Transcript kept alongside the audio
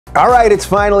All right, it's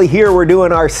finally here. We're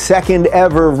doing our second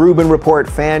ever Rubin Report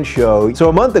Fan Show. So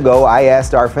a month ago, I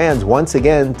asked our fans once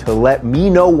again to let me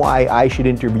know why I should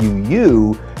interview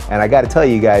you. And I got to tell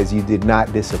you guys, you did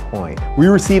not disappoint. We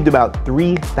received about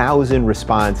 3,000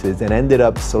 responses and ended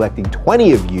up selecting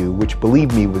 20 of you, which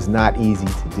believe me was not easy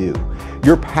to do.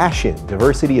 Your passion,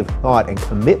 diversity of thought, and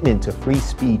commitment to free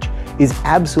speech is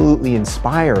absolutely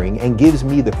inspiring and gives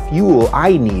me the fuel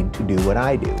I need to do what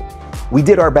I do. We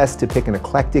did our best to pick an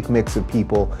eclectic mix of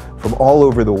people from all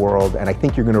over the world, and I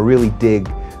think you're going to really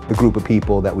dig the group of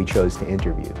people that we chose to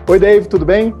interview. Oi, Dave, tudo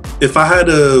bem? If I had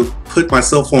to put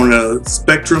myself on a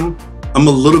spectrum, I'm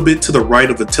a little bit to the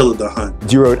right of Attila the Hun.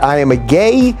 You wrote, I am a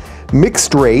gay,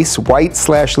 mixed race,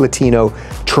 white/Latino,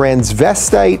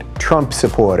 transvestite Trump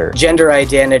supporter. Gender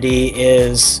identity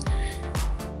is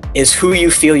who you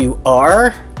feel you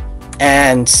are,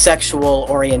 and sexual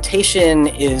orientation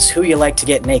is who you like to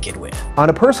get naked with.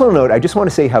 On a personal note, I just want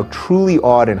to say how truly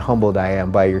awed and humbled I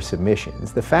am by your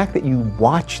submissions. The fact that you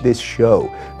watch this show,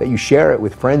 that you share it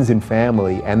with friends and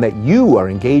family, and that you are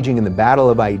engaging in the battle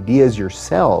of ideas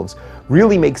yourselves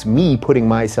really makes me putting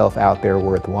myself out there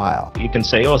worthwhile. You can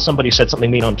say, oh, somebody said something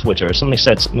mean on Twitter, or somebody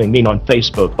said something mean on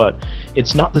Facebook, but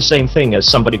it's not the same thing as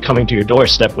somebody coming to your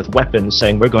doorstep with weapons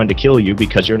saying, we're going to kill you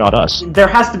because you're not us. There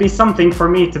has to be something for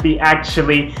me to be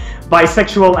actually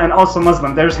bisexual and also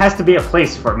Muslim. There has to be a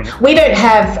place for me. We don't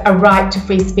have a right to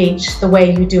free speech the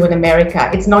way you do in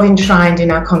America. It's not enshrined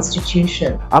in our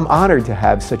Constitution. I'm honored to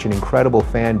have such an incredible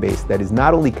fan base that is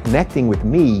not only connecting with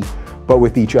me, but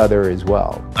with each other as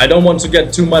well. I don't want to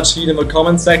get too much heat in the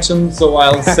comment section, so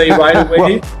I'll say right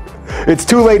away. Well, it's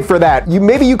too late for that.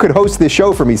 Maybe you could host this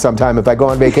show for me sometime if I go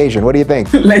on vacation. What do you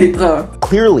think? Later.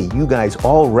 Clearly, you guys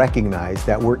all recognize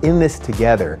that we're in this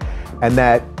together and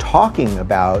that talking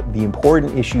about the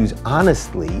important issues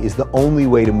honestly is the only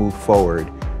way to move forward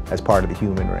as part of the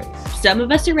human race. Some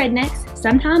of us are rednecks.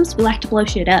 Sometimes we like to blow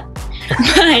shit up.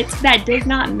 But that does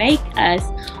not make us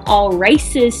all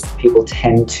racist. People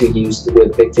tend to use the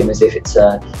word victim as if it's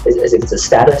a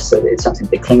status, so it's something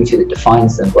they cling to that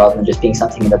defines them, rather than just being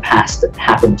something in the past that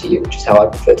happened to you, which is how I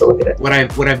prefer to look at it. What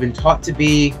I've been taught to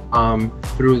be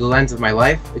through the lens of my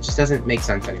life, it just doesn't make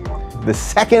sense anymore. The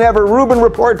second ever Rubin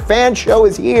Report Fan Show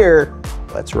is here.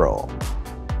 Let's roll.